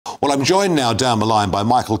Well, I'm joined now down the line by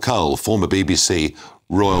Michael Cole, former BBC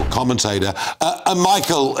royal commentator. And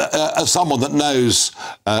Michael, as someone that knows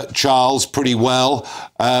Charles pretty well,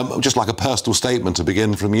 just like a personal statement to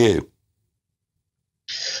begin from you.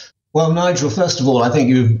 Well, Nigel, first of all, I think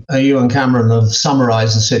you and Cameron have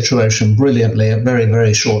summarised the situation brilliantly at very,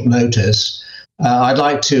 very short notice. I'd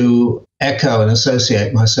like to echo and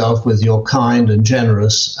associate myself with your kind and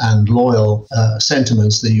generous and loyal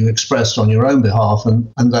sentiments that you expressed on your own behalf and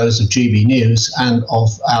those of GB News and of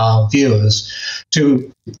our viewers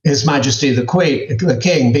to His Majesty the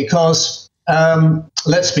King, because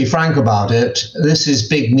let's be frank about it, this is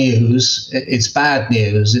big news, it's bad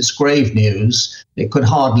news, it's grave news, it could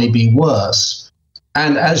hardly be worse.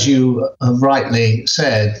 And as you have rightly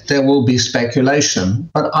said, there will be speculation.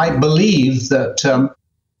 But I believe that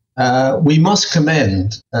we must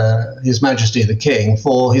commend His Majesty the King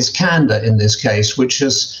for his candour in this case, which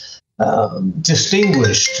has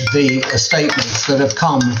distinguished the statements that have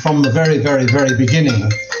come from the very, very, very beginning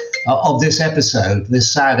of this episode, this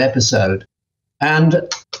sad episode. And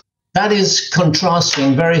that is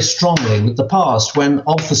contrasting very strongly with the past, when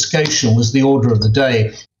obfuscation was the order of the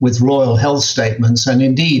day with royal health statements, and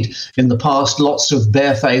indeed in the past lots of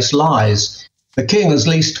barefaced lies. The King has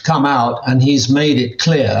at least come out and he's made it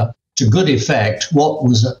clear to good effect what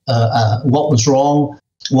was wrong,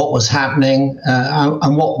 what was happening,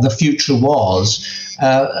 and what the future was.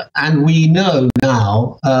 And we know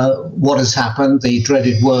now what has happened, the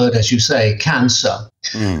dreaded word, as you say, cancer.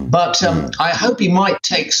 But I hope he might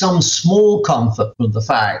take some small comfort from the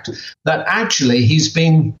fact that actually he's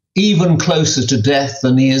been even closer to death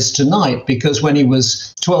than he is tonight, because when he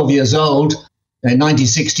was 12 years old in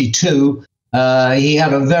 1962, he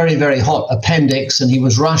had a very, very hot appendix and he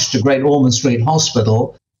was rushed to Great Ormond Street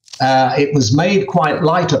Hospital. It was made quite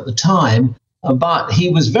light at the time, but he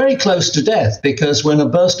was very close to death, because when a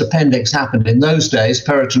burst appendix happened in those days,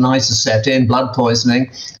 peritonitis set in, blood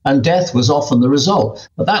poisoning, and death was often the result.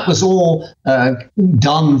 But that was all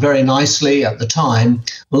done very nicely at the time,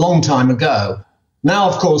 a long time ago. Now,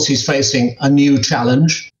 of course, he's facing a new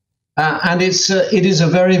challenge. And it is a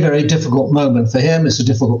very, very difficult moment for him. It's a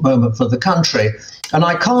difficult moment for the country. And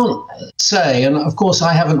I can't say, and of course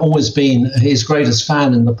I haven't always been his greatest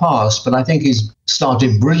fan in the past, but I think he's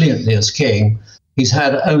started brilliantly as king. He's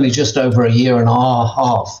had only just over a year and a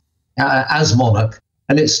half as monarch.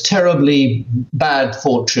 And it's terribly bad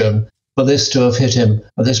fortune for this to have hit him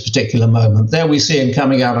at this particular moment. There we see him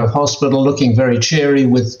coming out of hospital, looking very cheery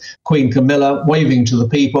with Queen Camilla, waving to the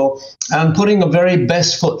people and putting the very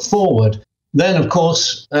best foot forward. Then, of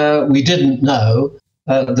course, we didn't know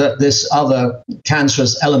that this other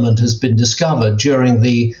cancerous element has been discovered during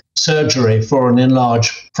the surgery for an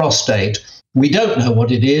enlarged prostate. We don't know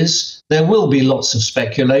what it is. There will be lots of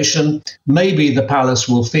speculation. Maybe the palace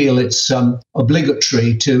will feel it's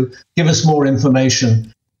obligatory to give us more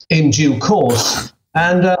information in due course.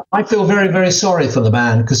 And I feel very, very sorry for the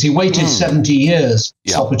man, because he waited 70 years for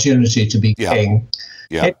this opportunity to be king.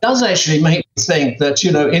 It does actually make me think that,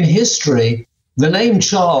 you know, in history, the name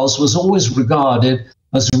Charles was always regarded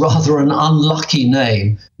as rather an unlucky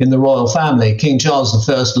name in the royal family. King Charles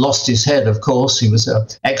I lost his head, of course. He was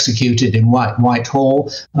executed in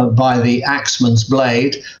Whitehall by the axeman's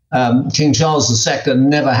blade. King Charles II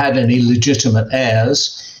never had any legitimate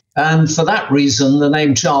heirs. And for that reason, the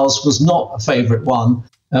name Charles was not a favourite one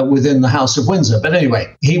within the House of Windsor. But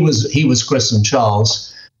anyway, he was christened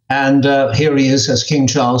Charles, and here he is as King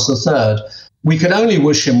Charles III. We can only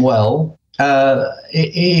wish him well.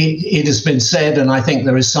 It has been said, and I think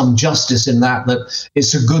there is some justice in that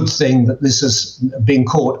it's a good thing that this has been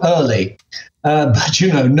caught early. But,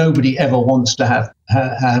 you know, nobody ever wants to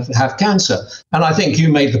have cancer. And I think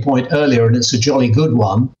you made the point earlier, and it's a jolly good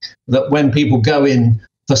one, that when people go in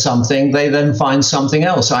for something, they then find something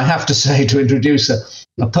else. I have to say, to introduce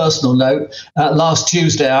a personal note, last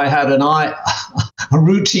Tuesday I had a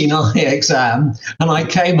routine eye exam, and I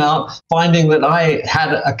came out finding that I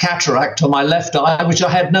had a cataract on my left eye, which I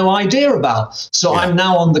had no idea about. So I'm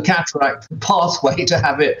now on the cataract pathway to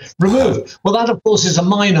have it removed. Well, that, of course, is a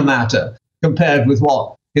minor matter compared with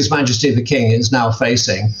what His Majesty the King is now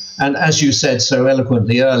facing. And as you said so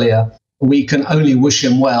eloquently earlier, we can only wish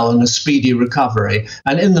him well and a speedy recovery.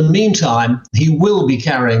 And in the meantime, he will be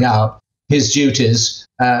carrying out his duties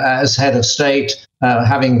as head of state,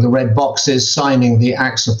 having the red boxes, signing the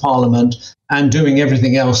Acts of Parliament, and doing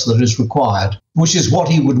everything else that is required, which is what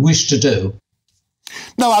he would wish to do.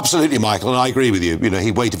 No, absolutely, Michael, and I agree with you. You know,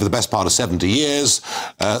 he waited for the best part of 70 years.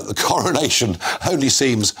 The coronation only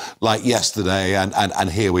seems like yesterday,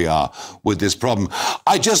 and here we are with this problem.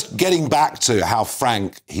 Getting back to how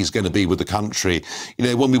frank he's going to be with the country, you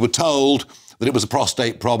know, when we were told that it was a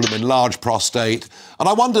prostate problem, enlarged prostate, and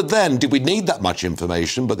I wondered then, did we need that much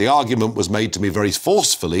information? But the argument was made to me very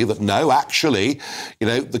forcefully that no, actually, you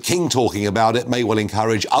know, the King talking about it may well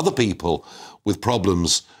encourage other people with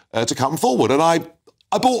problems to come forward, and I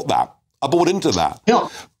bought that. I bought into that. Yeah.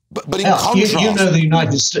 But in contrast, you know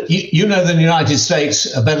the United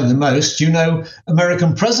States better than most. You know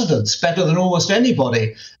American presidents better than almost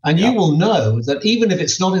anybody, and you will know that even if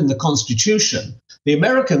it's not in the Constitution, the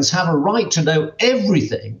Americans have a right to know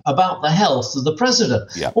everything about the health of the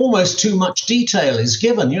president. Yeah. Almost too much detail is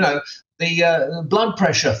given. You know, the blood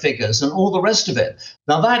pressure figures and all the rest of it.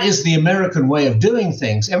 Now, that is the American way of doing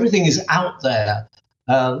things. Everything is out there.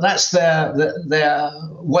 That's their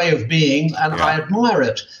way of being, and I admire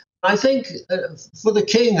it. I think for the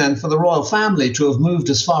King and for the royal family to have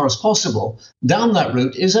moved as far as possible down that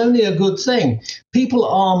route is only a good thing. People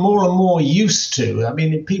are more and more used to, I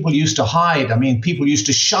mean, people used to hide. I mean, people used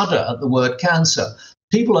to shudder at the word cancer.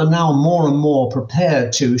 People are now more and more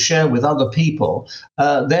prepared to share with other people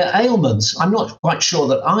their ailments. I'm not quite sure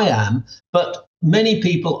that I am, but many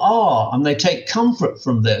people are, and they take comfort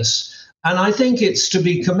from this. And I think it's to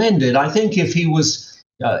be commended. I think if he was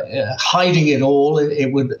hiding it all,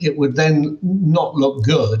 it would then not look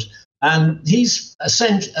good. And he's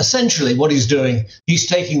essentially what he's doing. He's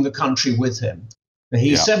taking the country with him.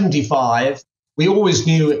 He's 75. We always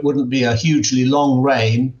knew it wouldn't be a hugely long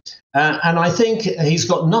reign. And I think he's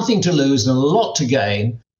got nothing to lose and a lot to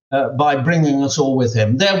gain by bringing us all with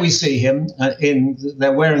him. There we see him.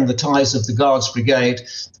 They're wearing the ties of the Guards Brigade,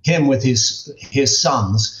 him with his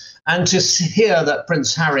sons. And to hear that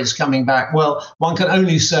Prince Harry's coming back, well, one can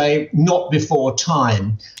only say not before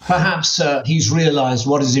time. Perhaps he's realised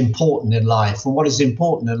what is important in life. And what is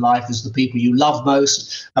important in life is the people you love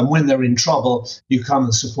most. And when they're in trouble, you come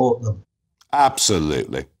and support them.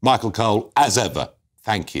 Absolutely. Michael Cole, as ever,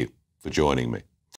 thank you for joining me.